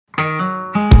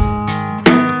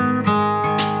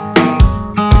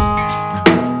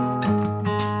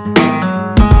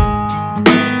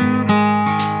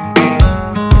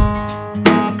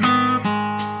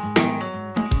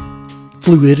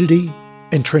Fluidity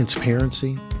and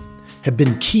transparency have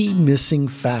been key missing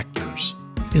factors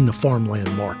in the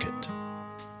farmland market.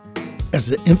 As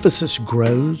the emphasis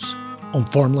grows on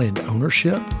farmland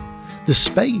ownership, the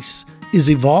space is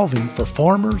evolving for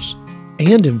farmers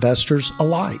and investors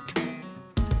alike.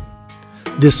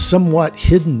 This somewhat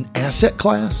hidden asset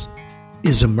class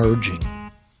is emerging.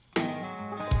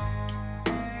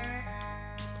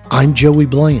 I'm Joey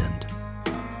Bland,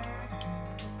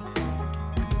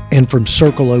 and from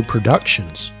Circle O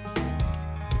Productions,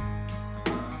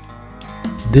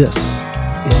 this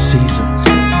is Seasons.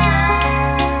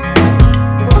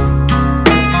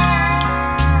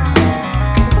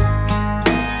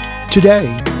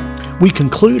 Today, we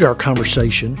conclude our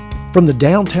conversation from the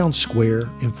downtown square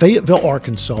in Fayetteville,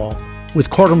 Arkansas, with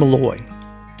Carter Malloy,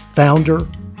 founder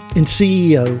and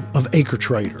CEO of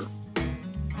AcreTrader.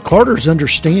 Carter's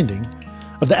understanding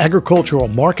of the agricultural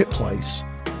marketplace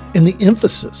and the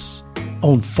emphasis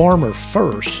on farmer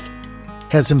first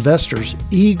has investors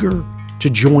eager to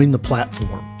join the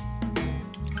platform.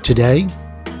 Today,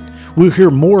 we'll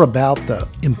hear more about the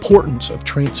importance of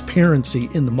transparency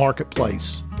in the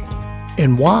marketplace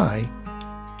and why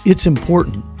it's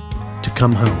important to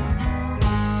come home.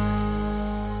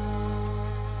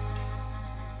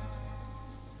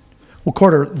 Well,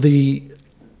 Carter, the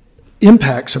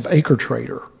impacts of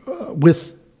AcreTrader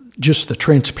with just the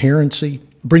transparency,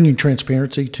 bringing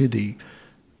transparency to the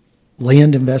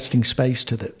land investing space,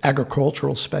 to the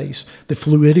agricultural space, the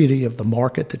fluidity of the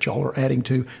market that y'all are adding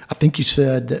to. I think you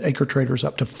said that AcreTrader is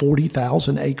up to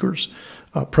 40,000 acres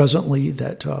presently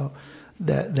that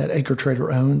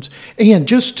AcreTrader owns. And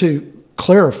just to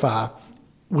clarify,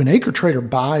 when AcreTrader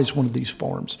buys one of these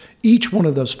farms, each one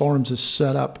of those farms is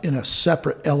set up in a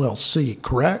separate LLC,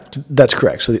 correct? That's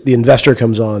correct. So the investor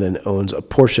comes on and owns a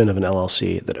portion of an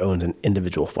LLC that owns an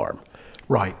individual farm.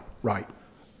 Right.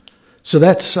 So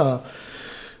that's, but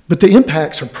the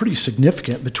impacts are pretty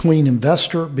significant between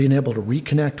investor being able to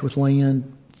reconnect with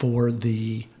land for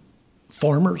the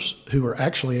farmers who are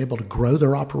actually able to grow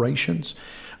their operations.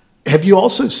 Have you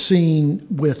also seen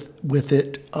with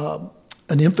it an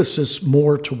emphasis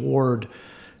more toward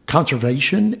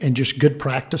conservation and just good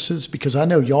practices? Because I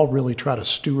know y'all really try to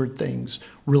steward things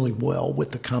really well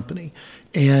with the company.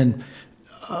 And,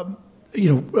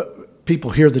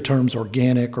 people hear the terms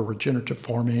organic or regenerative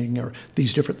farming or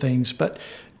these different things, but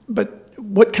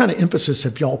what kind of emphasis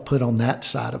have y'all put on that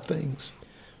side of things?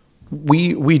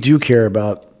 We do care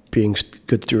about being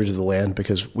good stewards of the land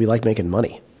because we like making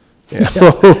money. Yeah.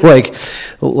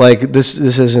 like this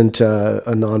isn't a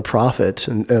nonprofit,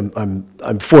 and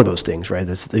I'm for those things, right?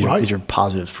 These are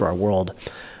positives for our world.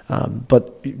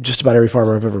 But just about every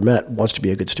farmer I've ever met wants to be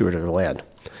a good steward of their land,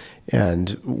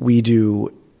 and we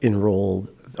do enroll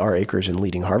our acres in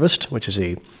Leading Harvest, which is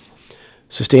a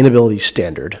sustainability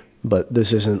standard. But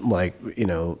this isn't like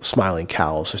smiling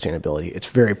cow sustainability. It's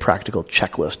very practical,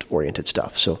 checklist oriented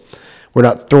stuff. So we're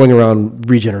not throwing around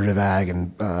regenerative ag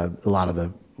and a lot of the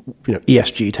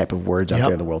ESG type of words out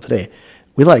there in the world today.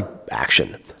 We like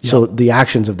action. Yep. So the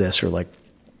actions of this are like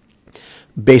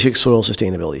basic soil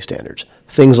sustainability standards.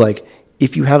 Things like,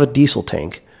 if you have a diesel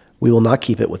tank, we will not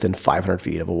keep it within 500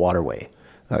 feet of a waterway.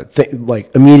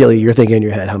 Immediately you're thinking in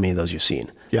your head how many of those you've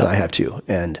seen. Yep. And I have too.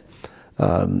 And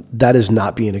that is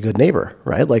not being a good neighbor,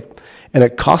 right? And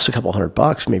it costs a couple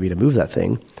 $100 maybe to move that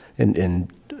thing. But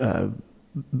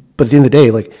at the end of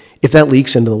the day, if that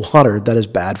leaks into the water, that is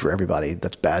bad for everybody.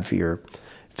 That's bad for your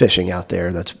fishing out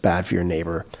there. That's bad for your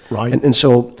neighbor. Right. And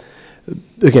so,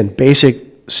 again, basic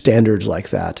standards like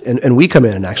that. And we come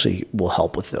in and actually will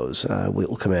help with those.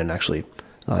 We'll come in and actually,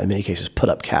 in many cases, put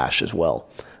up cash as well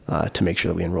to make sure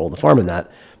that we enroll the farm in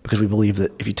that, because we believe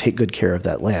that if you take good care of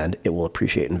that land, it will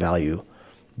appreciate in value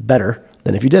better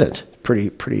than if you didn't.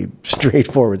 Pretty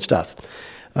straightforward stuff.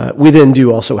 We then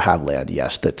do also have land,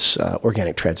 yes, that's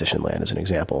organic transition land as an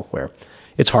example, where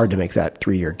it's hard to make that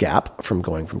 3-year gap from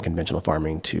going from conventional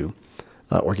farming to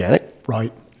organic.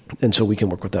 Right. And so we can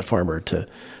work with that farmer to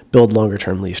build longer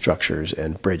term lease structures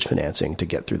and bridge financing to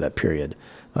get through that period.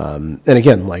 And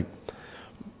again,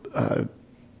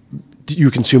 do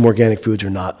you consume organic foods or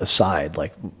not aside,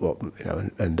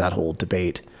 and that whole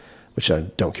debate, which I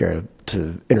don't care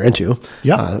to enter into.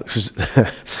 Yeah.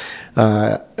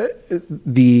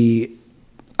 The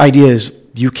idea is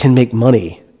you can make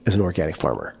money as an organic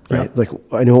farmer, right? Yeah.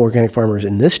 I know organic farmers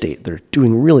in this state, they're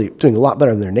doing a lot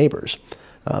better than their neighbors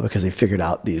because they figured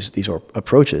out these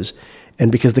approaches,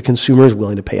 and because the consumer is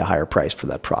willing to pay a higher price for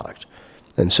that product.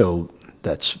 And so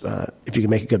that's if you can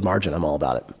make a good margin, I'm all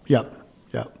about it.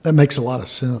 Yeah, that makes a lot of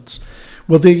sense.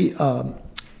 Well,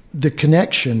 the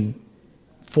connection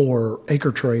for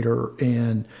AcreTrader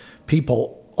and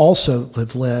people also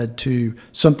have led to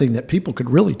something that people could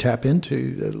really tap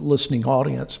into, the listening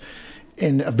audience.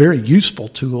 And a very useful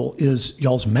tool is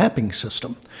y'all's mapping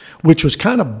system, which was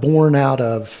kind of born out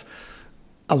of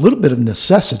a little bit of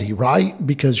necessity, right?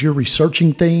 Because you're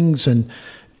researching things and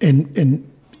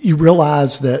you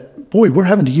realize that, boy, we're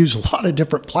having to use a lot of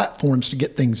different platforms to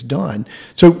get things done.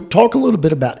 So talk a little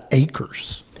bit about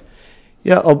Acres.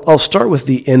 Yeah, I'll start with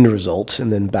the end result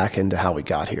and then back into how we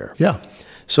got here. Yeah.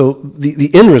 So the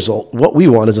end result, what we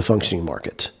want is a functioning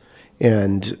market.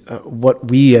 And what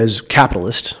we as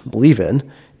capitalists believe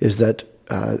in is that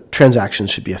transactions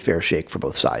should be a fair shake for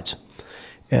both sides.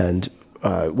 And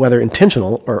whether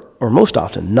intentional or most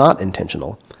often not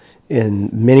intentional, in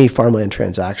many farmland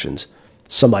transactions,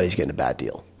 somebody's getting a bad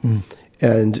deal.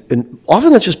 And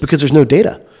often that's just because there's no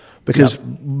data. Because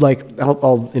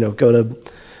I'll go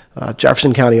to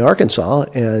Jefferson County, Arkansas,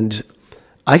 and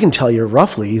I can tell you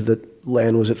roughly that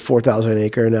land was at $4,000 an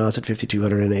acre, now it's at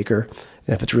 $5,200 an acre,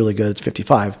 and if it's really good, it's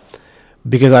 $55,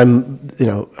 because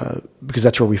because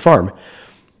that's where we farm.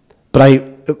 But I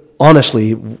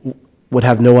honestly would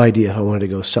have no idea if I wanted to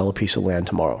go sell a piece of land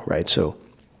tomorrow, right? So,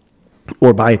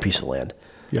 or buy a piece of land.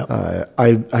 Yep.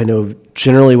 I know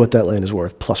generally what that land is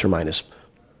worth, plus or minus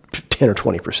 10 or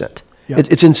 20%. Yep.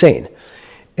 It's insane.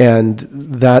 And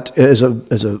that as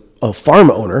a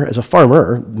farm owner, as a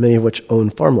farmer, many of which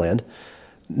own farmland,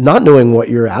 not knowing what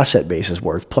your asset base is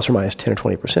worth, plus or minus 10 or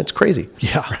 20%, it's crazy.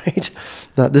 Yeah. Right.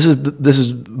 Now, this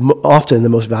is often the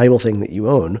most valuable thing that you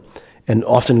own, and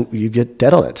often you get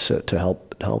debt on it to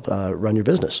help run your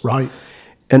business. Right.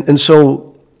 And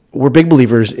so we're big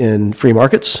believers in free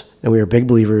markets, and we are big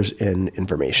believers in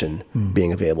information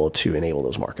being available to enable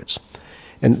those markets.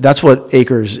 And that's what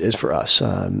Acres is for us.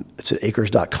 It's at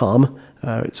acres.com.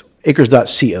 It's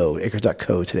acres.co,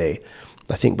 acres.co today.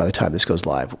 I think by the time this goes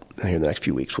live, here in the next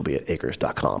few weeks, we'll be at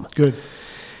acres.com. Good.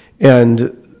 And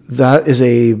that is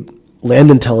a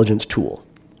land intelligence tool,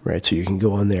 right? So you can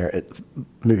go on there,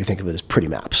 maybe think of it as pretty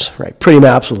maps, right? Pretty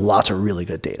maps with lots of really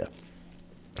good data.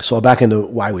 So I'll back into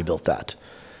why we built that.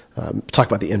 Talk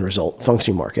about the end result,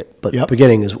 functioning market. But Yep.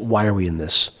 beginning is, why are we in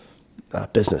this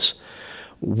business?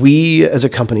 We, as a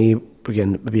company,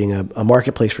 again, being a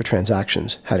marketplace for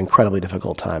transactions, had an incredibly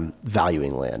difficult time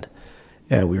valuing land.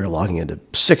 And we were logging into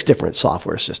 6 different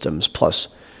software systems, plus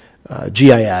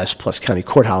GIS, plus county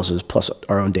courthouses, plus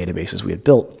our own databases we had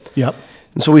built. Yep.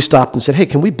 And so we stopped and said, hey,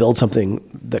 can we build something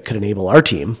that could enable our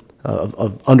team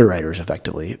of underwriters,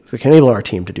 effectively, that can enable our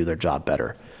team to do their job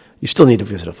better? You still need to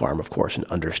visit a farm, of course, and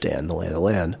understand the lay of the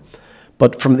land.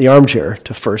 But from the armchair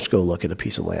to first go look at a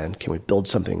piece of land, can we build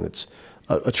something that's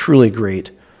a truly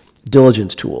great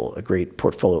diligence tool, a great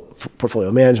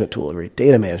portfolio management tool, a great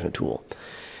data management tool?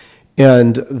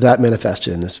 And that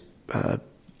manifested in this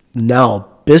now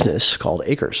business called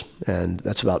Acres. And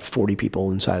that's about 40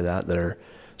 people inside of that are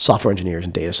software engineers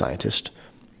and data scientists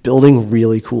building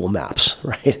really cool maps,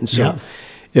 right? And so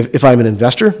if I'm an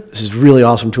investor, this is a really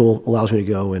awesome tool, allows me to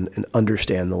go and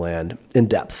understand the land in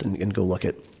depth and go look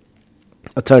at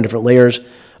a ton of different layers,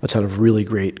 a ton of really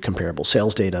great comparable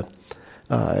sales data.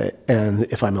 And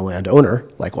if I'm a landowner,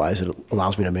 likewise, it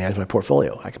allows me to manage my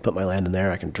portfolio. I can put my land in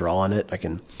there, I can draw on it, I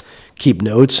can keep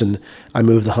notes, and I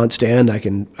move the hunt stand, I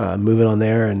can move it on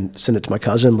there and send it to my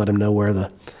cousin, let him know where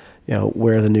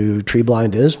the new tree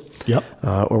blind is,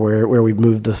 or where we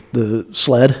moved the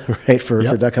sled, right, for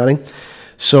duck hunting.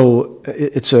 So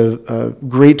it's a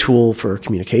great tool for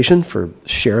communication, for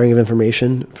sharing of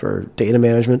information, for data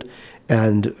management,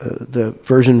 and the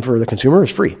version for the consumer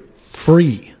is free.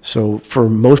 Free. So for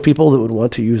most people that would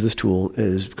want to use this tool, it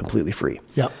is completely free.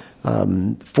 Yep.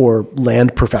 For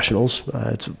land professionals,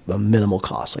 it's a minimal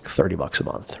cost, like $30 a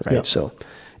month, right? Yep. So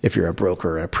if you're a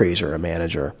broker, an appraiser, a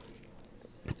manager,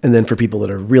 and then for people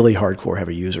that are really hardcore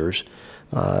heavy users,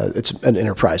 it's an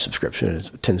enterprise subscription.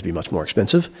 It tends to be much more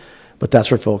expensive, but that's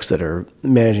for folks that are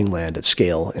managing land at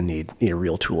scale and need a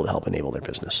real tool to help enable their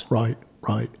business. Right.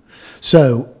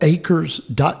 So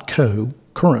acres.co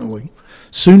currently,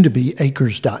 soon to be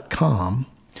acres.com.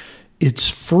 It's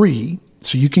free,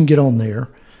 so you can get on there,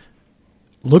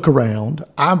 look around.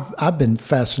 I've been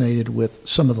fascinated with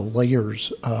some of the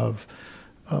layers of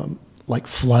like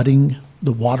flooding,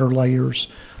 the water layers,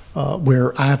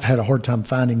 where I've had a hard time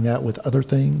finding that with other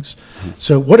things. Mm-hmm.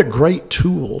 So what a great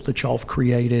tool that y'all have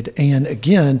created. And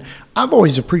again, I've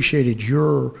always appreciated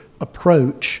your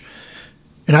approach.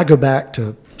 And I go back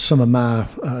to some of my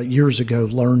years ago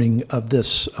learning of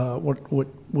this, what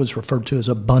was referred to as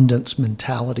abundance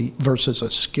mentality versus a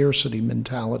scarcity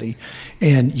mentality.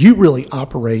 And you really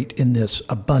operate in this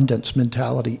abundance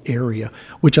mentality area,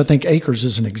 which I think Acres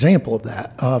is an example of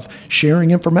that, of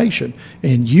sharing information.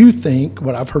 And you think,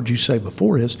 what I've heard you say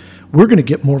before is, we're going to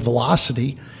get more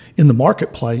velocity in the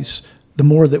marketplace the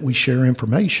more that we share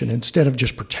information instead of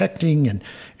just protecting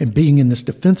and being in this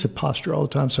defensive posture all the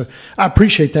time. So I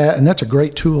appreciate that, and that's a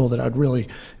great tool that I'd really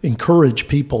encourage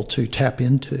people to tap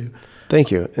into.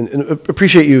 Thank you, and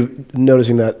appreciate you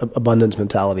noticing that abundance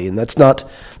mentality. And that's not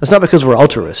because we're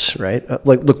altruists, right?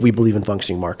 Look, we believe in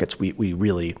functioning markets. We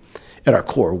really, at our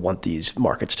core, want these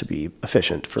markets to be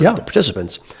efficient for the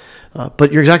participants.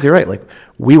 But you're exactly right. Like,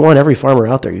 we want every farmer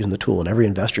out there using the tool and every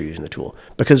investor using the tool,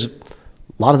 because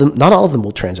a lot of them, not all of them,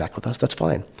 will transact with us. That's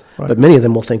fine. Right. But many of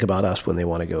them will think about us when they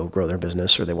want to go grow their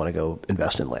business or they want to go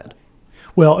invest in land.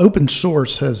 Well, open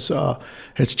source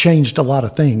has changed a lot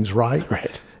of things, right?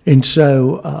 Right. And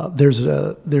so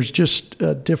there's just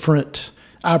a different.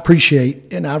 I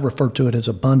appreciate, and I refer to it as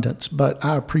abundance, but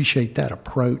I appreciate that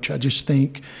approach. I just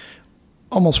think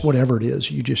almost whatever it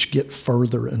is, you just get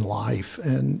further in life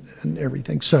and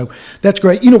everything. So that's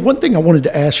great. One thing I wanted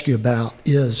to ask you about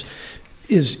is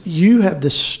you have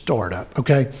this startup,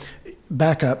 okay?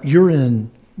 Back up, you're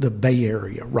in the Bay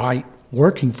Area, right?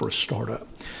 Working for a startup.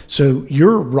 So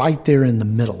you're right there in the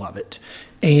middle of it.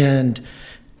 And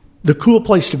the cool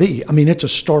place to be, I mean, it's a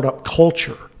startup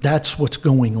culture. That's what's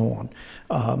going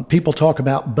on. People talk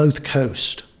about both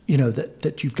coasts,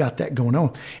 that you've got that going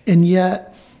on. And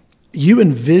yet you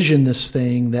envision this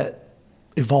thing that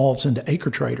evolves into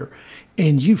AcreTrader,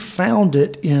 and you found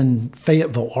it in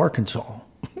Fayetteville, Arkansas,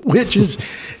 which is,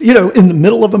 in the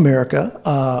middle of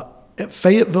America. At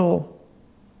Fayetteville,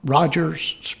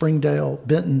 Rogers, Springdale,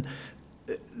 Benton,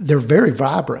 they're very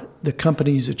vibrant. The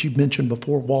companies that you've mentioned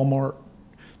before, Walmart,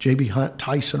 J.B. Hunt,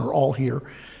 Tyson, are all here.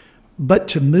 But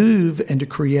to move and to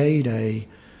create a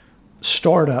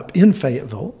startup in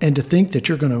Fayetteville, and to think that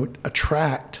you're going to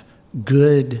attract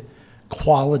good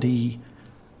quality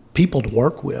people to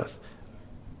work with,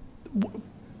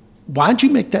 why'd you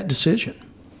make that decision?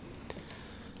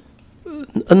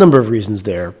 A number of reasons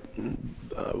there.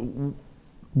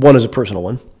 One is a personal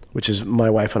one, which is my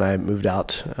wife and I moved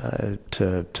out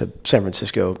to San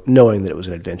Francisco knowing that it was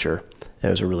an adventure and it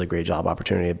was a really great job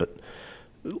opportunity, but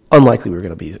unlikely we were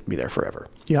going to be there forever.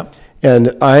 Yeah. And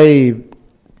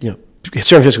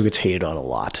San Francisco gets hated on a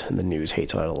lot, and the news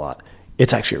hates on it a lot.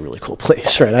 It's actually a really cool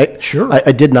place, right?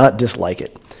 I did not dislike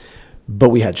it, but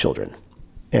we had children.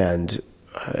 And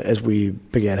as we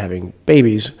began having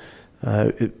babies,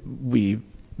 the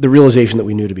realization that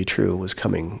we knew to be true was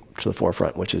coming to the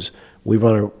forefront, which is we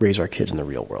want to raise our kids in the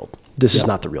real world. This is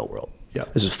not the real world. Yeah.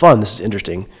 This is fun. This is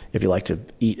interesting. If you like to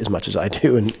eat as much as I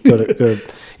do and go to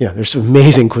there's some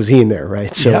amazing cuisine there,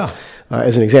 right? So,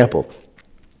 as an example,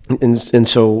 and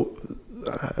so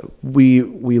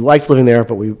we liked living there,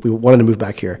 but we wanted to move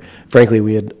back here. Frankly,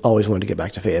 we had always wanted to get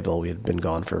back to Fayetteville. We had been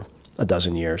gone for a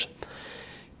dozen years,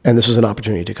 and this was an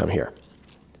opportunity to come here.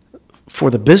 For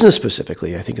the business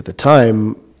specifically, I think at the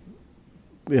time,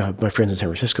 my friends in San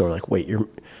Francisco were like, "Wait, you're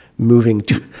moving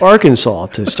to Arkansas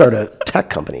to start a tech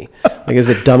company?" Like, it's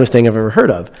the dumbest thing I've ever heard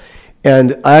of.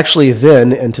 And I actually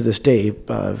then, and to this day,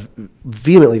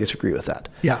 vehemently disagree with that.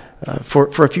 Yeah. For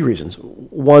a few reasons.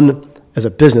 One, as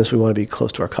a business, we want to be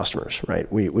close to our customers,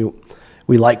 right?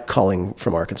 We like calling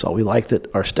from Arkansas. We like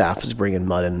that our staff is bringing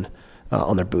mud in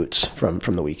on their boots from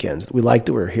the weekends. We like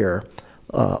that we're here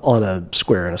on a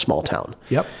square in a small town.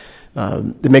 Yep.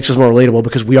 It makes us more relatable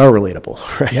because we are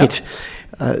relatable, right? Yep.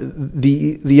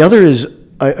 The other is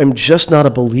I'm just not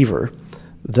a believer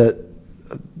that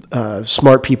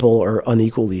smart people are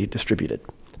unequally distributed,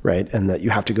 right? And that you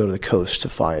have to go to the coast to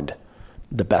find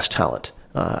the best talent.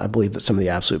 I believe that some of the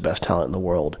absolute best talent in the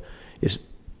world is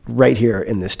right here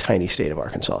in this tiny state of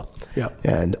Arkansas. Yep.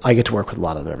 And I get to work with a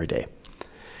lot of them every day.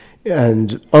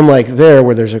 And unlike there,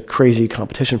 where there's a crazy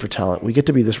competition for talent, we get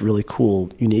to be this really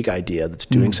cool, unique idea that's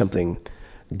doing something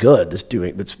good,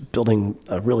 that's building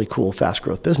a really cool, fast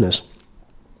growth business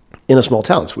in a small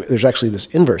town. So there's actually this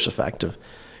inverse effect of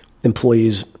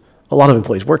employees. A lot of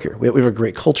employees work here. We have a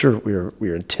great culture.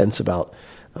 We're intense about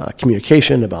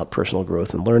communication, about personal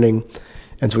growth and learning,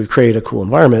 and so we've created a cool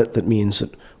environment that means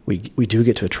that we do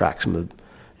get to attract some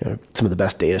of the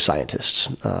best data scientists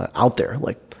out there.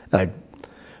 Like, I'd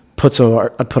put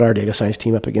our data science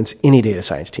team up against any data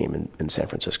science team in San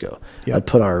Francisco. Yep. I'd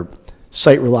put our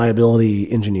site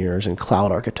reliability engineers and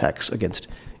cloud architects against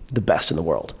the best in the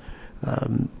world.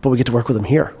 But we get to work with them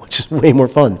here, which is way more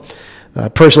fun,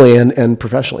 personally and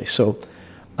professionally. So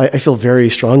I feel very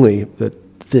strongly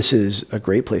that this is a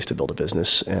great place to build a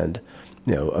business, and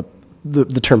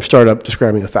the term startup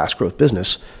describing a fast growth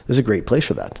business is a great place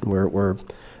for that. We're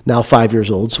now 5 years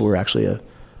old, so we're actually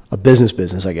a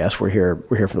business, I guess. We're here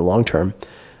for the long term.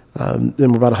 And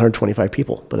we're about 125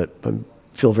 people, but I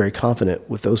feel very confident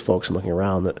with those folks and looking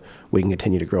around that we can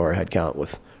continue to grow our headcount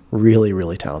with really,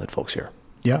 really talented folks here.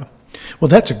 Yeah. Well,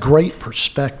 that's a great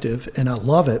perspective, and I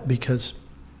love it because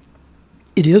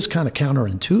it is kind of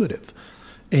counterintuitive.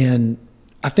 And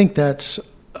I think that's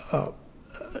a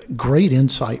great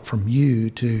insight from you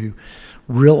to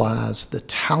realize the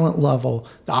talent level,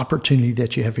 the opportunity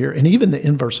that you have here, and even the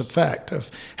inverse effect of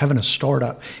having a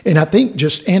startup. And I think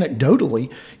just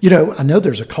anecdotally, I know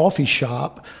there's a coffee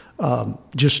shop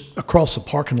just across the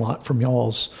parking lot from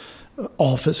y'all's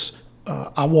office.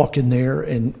 I walk in there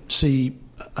and see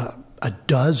a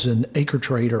dozen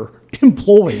AcreTrader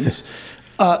employees.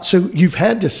 So you've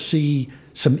had to see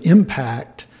some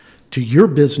impact to your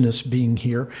business being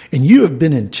here, and you have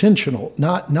been intentional.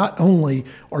 Not only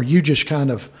are you just kind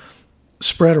of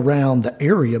spread around the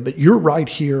area, but you're right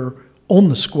here on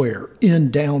the square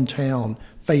in downtown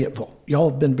Fayetteville. Y'all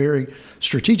have been very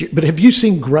strategic. But have you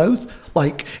seen growth?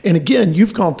 And again,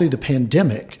 you've gone through the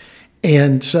pandemic,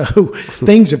 and so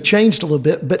things have changed a little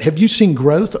bit, but have you seen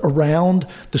growth around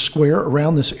the square,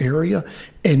 around this area?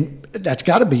 And that's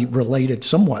got to be related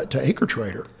somewhat to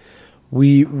AcreTrader.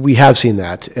 We have seen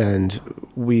that, and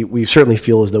we certainly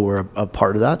feel as though we're a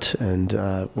part of that, and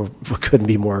we couldn't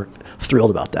be more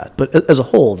thrilled about that. But as a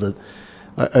whole,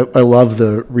 I love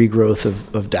the regrowth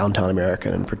of downtown America,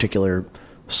 and in particular,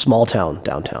 small town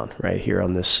downtown, right here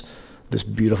on this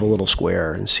beautiful little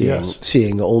square, and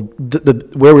seeing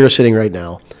where we are sitting right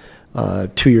now.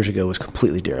 2 years ago was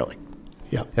completely derelict.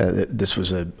 Yeah, this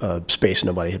was a space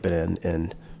nobody had been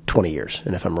in 20 years,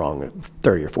 and if I'm wrong,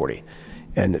 30 or 40.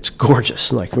 And it's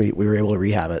gorgeous. We were able to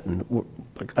rehab it, and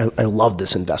I love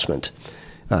this investment.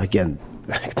 Again,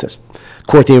 it's a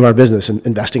core theme of our business,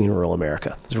 investing in rural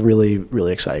America. It's really,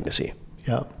 really exciting to see.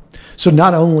 Yeah. So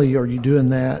not only are you doing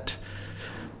that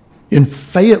in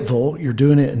Fayetteville, you're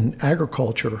doing it in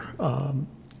agriculture,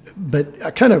 but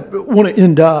I kind of want to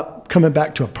end up coming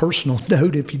back to a personal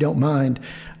note, if you don't mind.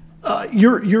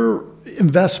 Your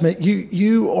investment,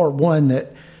 you are one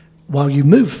that, while you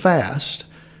move fast,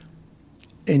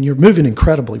 and you're moving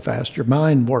incredibly fast, your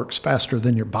mind works faster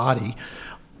than your body,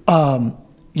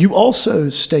 you also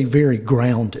stay very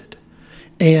grounded.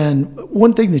 And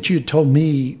one thing that you had told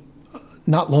me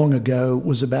not long ago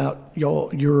was about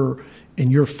your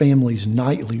and your family's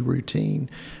nightly routine.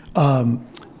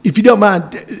 If you don't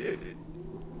mind,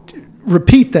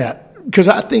 repeat that, because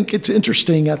I think it's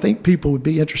interesting. I think people would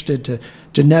be interested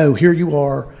to know, here you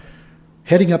are,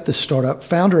 heading up this startup,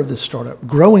 founder of this startup,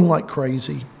 growing like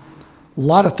crazy, a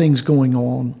lot of things going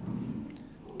on,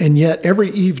 and yet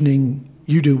every evening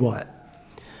you do what?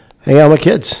 Hang out with my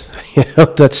kids.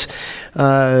 That's.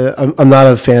 I'm not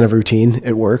a fan of routine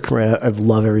at work. Right? I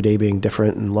love every day being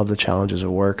different and love the challenges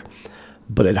of work.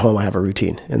 But at home, I have a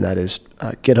routine, and that is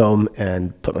get home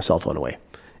and put my cell phone away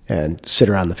and sit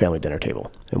around the family dinner table,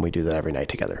 and we do that every night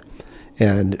together.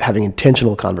 And having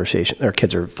intentional conversation. Our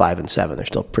kids are 5 and 7; they're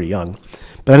still pretty young,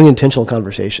 but having intentional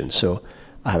conversations. So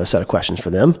I have a set of questions for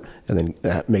them, and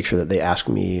then make sure that they ask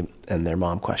me and their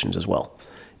mom questions as well.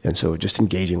 And so just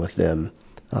engaging with them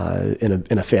in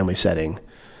a family setting.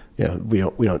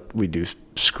 We do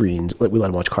screens. We let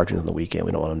them watch cartoons on the weekend.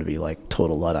 We don't want them to be like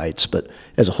total Luddites, but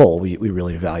as a whole, we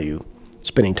really value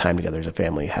spending time together as a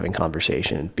family, having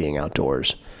conversation, being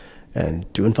outdoors,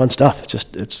 and doing fun stuff.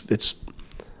 It's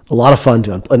a lot of fun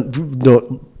to.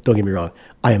 Don't get me wrong.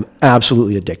 I am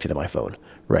absolutely addicted to my phone.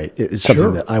 Right. It's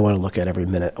something that I want to look at every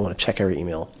minute. I want to check every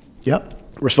email.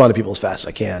 Yep. Respond to people as fast as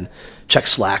I can. Check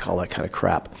Slack, all that kind of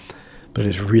crap. But it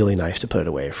is really nice to put it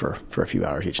away for a few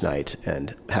hours each night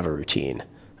and have a routine.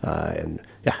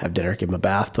 Have dinner, give them a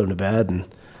bath, put them to bed, and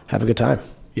have a good time.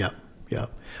 Yep.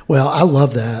 Yep. Well, I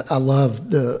love that. I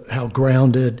love how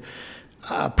grounded.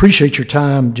 I appreciate your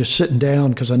time just sitting down,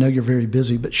 because I know you're very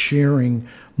busy, but sharing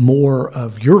more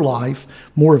of your life,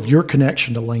 more of your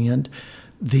connection to land,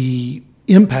 the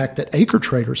impact that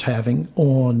AcreTrader is having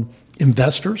on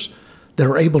investors that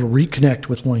are able to reconnect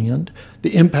with land,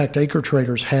 the impact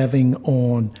AcreTrader is having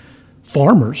on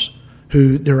farmers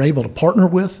who they're able to partner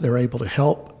with, they're able to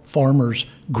help farmers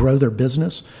grow their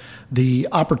business, the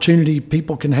opportunity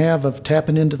people can have of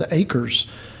tapping into the Acres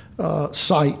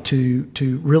site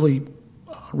to really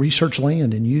research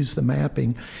land and use the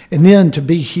mapping, and then to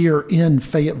be here in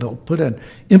Fayetteville, put an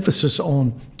emphasis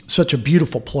on such a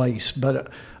beautiful place, but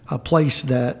a place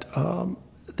that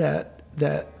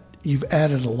you've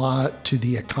added a lot to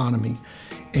the economy.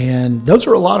 And those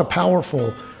are a lot of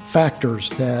powerful factors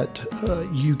that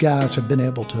you guys have been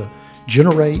able to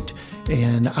generate,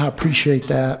 and I appreciate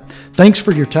that. Thanks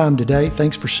for your time today.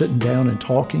 Thanks for sitting down and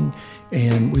talking,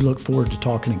 and we look forward to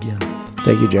talking again.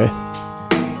 Thank you, Jay.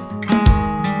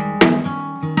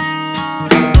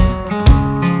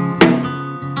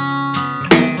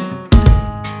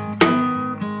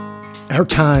 Our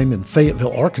time in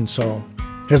Fayetteville, Arkansas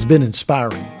has been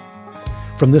inspiring.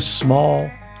 From this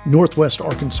small Northwest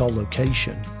Arkansas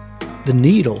location, the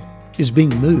needle is being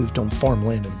moved on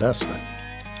farmland investment.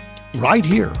 Right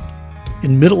here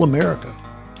in Middle America,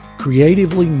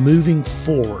 creatively moving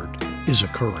forward is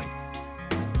occurring.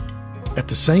 At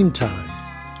the same time,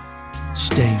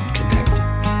 staying connected.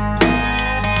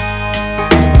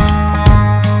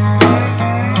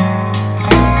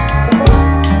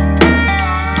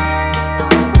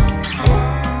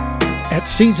 At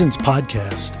Seasons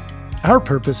Podcast, our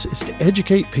purpose is to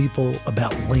educate people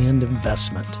about land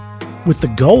investment with the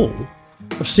goal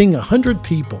of seeing 100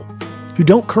 people who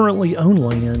don't currently own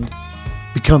land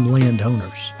become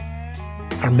landowners.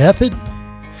 Our method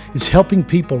is helping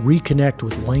people reconnect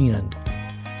with land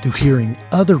through hearing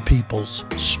other people's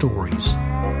stories.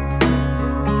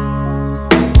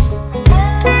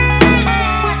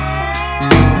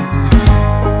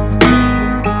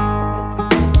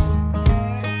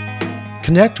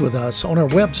 Connect with us on our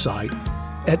website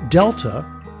at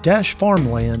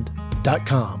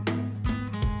delta-farmland.com.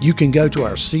 You can go to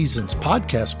our Seasons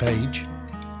podcast page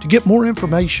to get more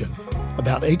information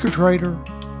about AcreTrader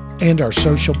and our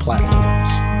social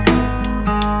platforms.